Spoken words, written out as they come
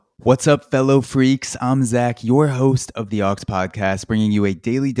What's up, fellow freaks? I'm Zach, your host of the Aux Podcast, bringing you a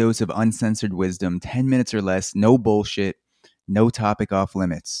daily dose of uncensored wisdom, 10 minutes or less, no bullshit, no topic off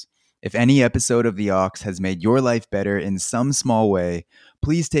limits. If any episode of the Aux has made your life better in some small way,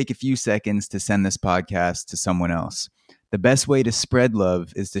 please take a few seconds to send this podcast to someone else. The best way to spread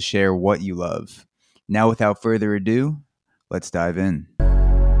love is to share what you love. Now, without further ado, let's dive in.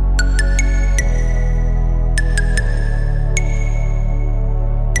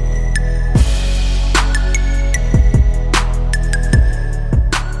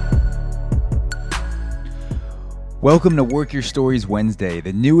 Welcome to Work Your Stories Wednesday,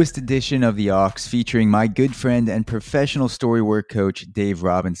 the newest edition of the Aux, featuring my good friend and professional storywork coach, Dave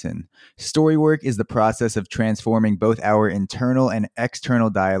Robinson. Storywork is the process of transforming both our internal and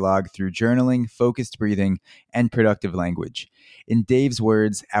external dialogue through journaling, focused breathing, and productive language. In Dave's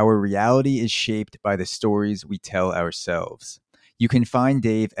words, our reality is shaped by the stories we tell ourselves. You can find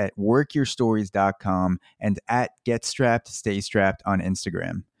Dave at workyourstories.com and at GetStrappedStayStrapped on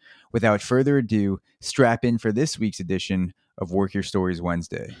Instagram. Without further ado, strap in for this week's edition of Work Your Stories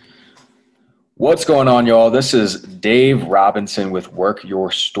Wednesday. What's going on, y'all? This is Dave Robinson with Work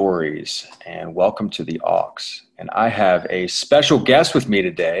Your Stories, and welcome to the Aux. And I have a special guest with me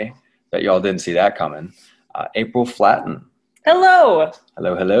today that y'all didn't see that coming, April Flatten. Hello.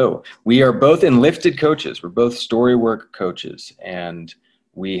 Hello. We are both enlifted coaches. We're both storywork coaches, and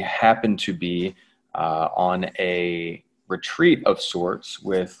we happen to be on a retreat of sorts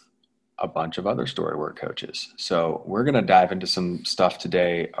with a bunch of other storywork coaches. So we're going to dive into some stuff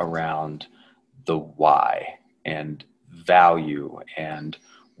today around the why and value and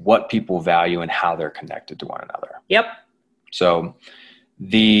what people value and how they're connected to one another. Yep. So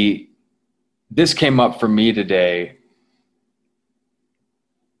this came up for me today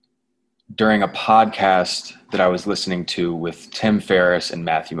during a podcast that I was listening to with Tim Ferriss and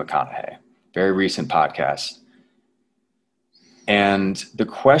Matthew McConaughey, very recent podcast. And the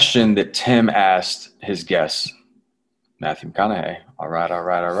question that Tim asked his guest, Matthew McConaughey, all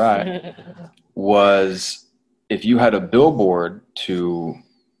right, was if you had a billboard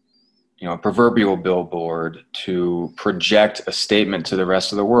a proverbial billboard to project a statement to the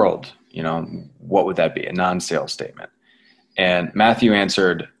rest of the world, what would that be? A non-sales statement. And Matthew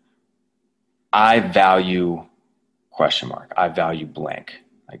answered, I value ? I value blank.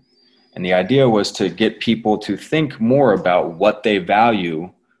 And the idea was to get people to think more about what they value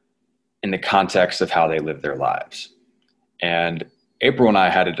in the context of how they live their lives. And April and I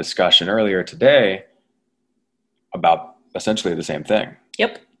had a discussion earlier today about essentially the same thing.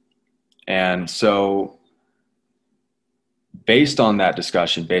 Yep. And so based on that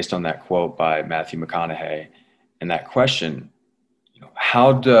discussion, based on that quote by Matthew McConaughey and that question,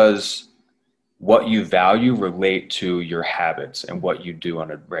 how does what you value relate to your habits and what you do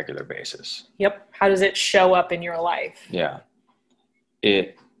on a regular basis? Yep. How does it show up in your life? Yeah.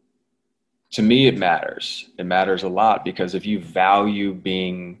 To me, it matters. It matters a lot because if you value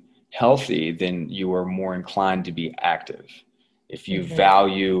being healthy, then you are more inclined to be active. If you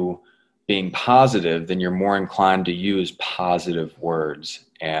value being positive, then you're more inclined to use positive words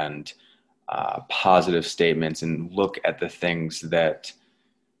and positive statements and look at the things that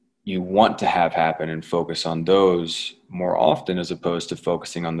you want to have happen and focus on those more often as opposed to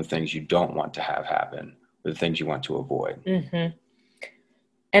focusing on the things you don't want to have happen or the things you want to avoid. Mm-hmm.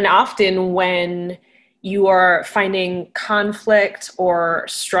 And often when you are finding conflict or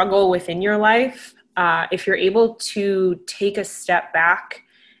struggle within your life, if you're able to take a step back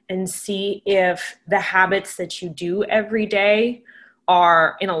and see if the habits that you do every day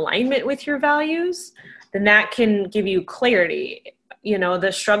are in alignment with your values, then that can give you clarity.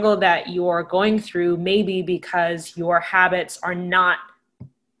 The struggle that you're going through may be because your habits are not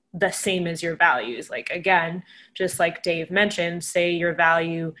the same as your values. Like, again, just like Dave mentioned, say your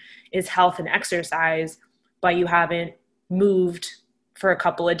value is health and exercise, but you haven't moved for a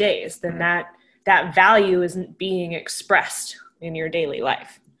couple of days, then that value isn't being expressed in your daily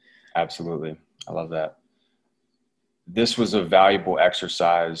life. Absolutely. I love that. This was a valuable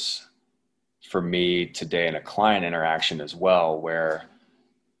exercise for me today in a client interaction as well, where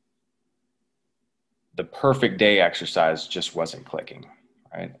the perfect day exercise just wasn't clicking,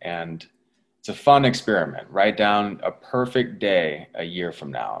 right? And it's a fun experiment. Write down a perfect day a year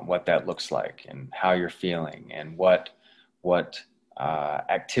from now and what that looks like and how you're feeling and what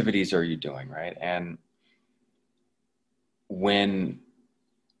activities are you doing, right? And when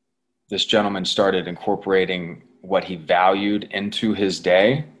this gentleman started incorporating what he valued into his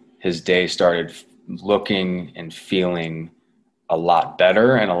day started looking and feeling a lot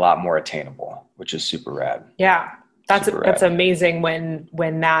better and a lot more attainable, which is super rad. Yeah. That's amazing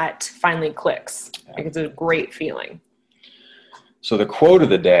when that finally clicks. Yeah. Like, it's a great feeling. So the quote of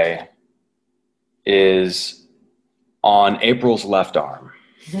the day is on April's left arm.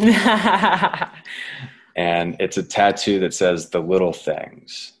 And it's a tattoo that says "the little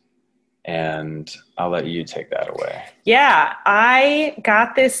things." And I'll let you take that away. Yeah, I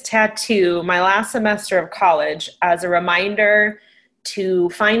got this tattoo my last semester of college as a reminder to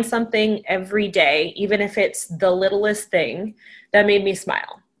find something every day, even if it's the littlest thing, that made me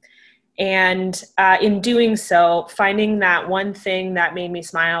smile. And in doing so, finding that one thing that made me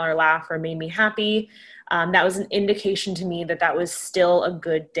smile or laugh or made me happy, that was an indication to me that that was still a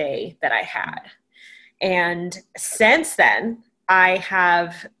good day that I had. And since then, I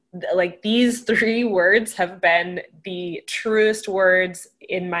have, like, these 3 words have been the truest words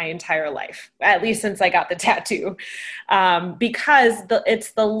in my entire life, at least since I got the tattoo, because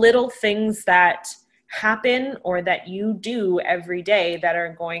it's the little things that happen or that you do every day that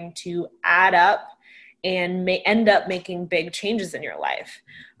are going to add up and may end up making big changes in your life.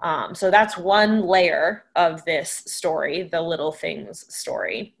 So that's one layer of this story, the little things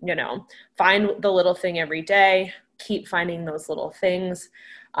story. Find the little thing every day, keep finding those little things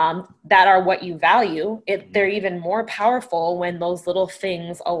that are what you value. They're even more powerful when those little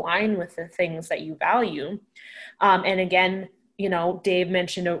things align with the things that you value. And again, Dave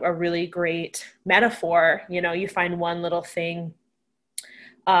mentioned a really great metaphor. You find one little thing,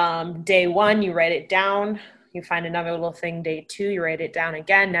 day 1, you write it down. You find another little thing, day 2, you write it down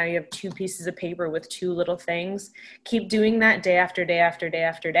again. Now you have 2 pieces of paper with 2 little things. Keep doing that day after day after day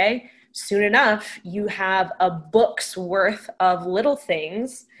after day. Soon enough, you have a book's worth of little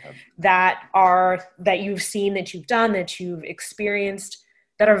things that you've seen, that you've done, that you've experienced,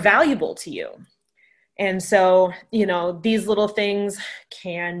 that are valuable to you. And so, these little things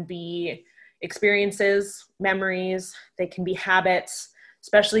can be experiences, memories, they can be habits,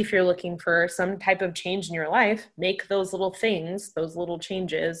 especially if you're looking for some type of change in your life. Make those little things, those little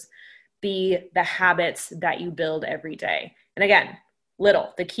changes, be the habits that you build every day. And again,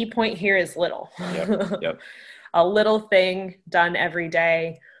 little. The key point here is little. Yep. A little thing done every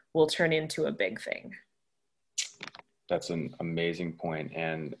day will turn into a big thing. That's an amazing point.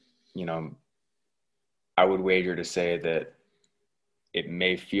 And, I would wager to say that it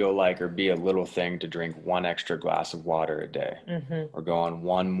may feel like or be a little thing to drink 1 extra glass of water a day, or go on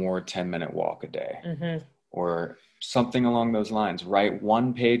 1 more 10-minute walk a day, or something along those lines. Write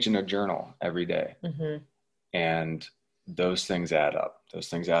 1 page in a journal every day. And those things add up. Those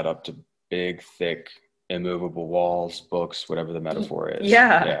things add up to big, thick, immovable walls, books, whatever the metaphor is.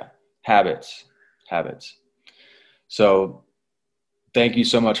 Yeah. Habits. So thank you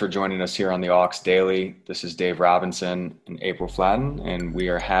so much for joining us here on the Aux Daily. This is Dave Robinson and April Flatten, and we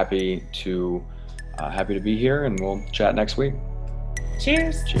are happy to be here, and we'll chat next week.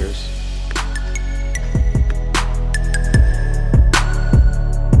 Cheers. Cheers.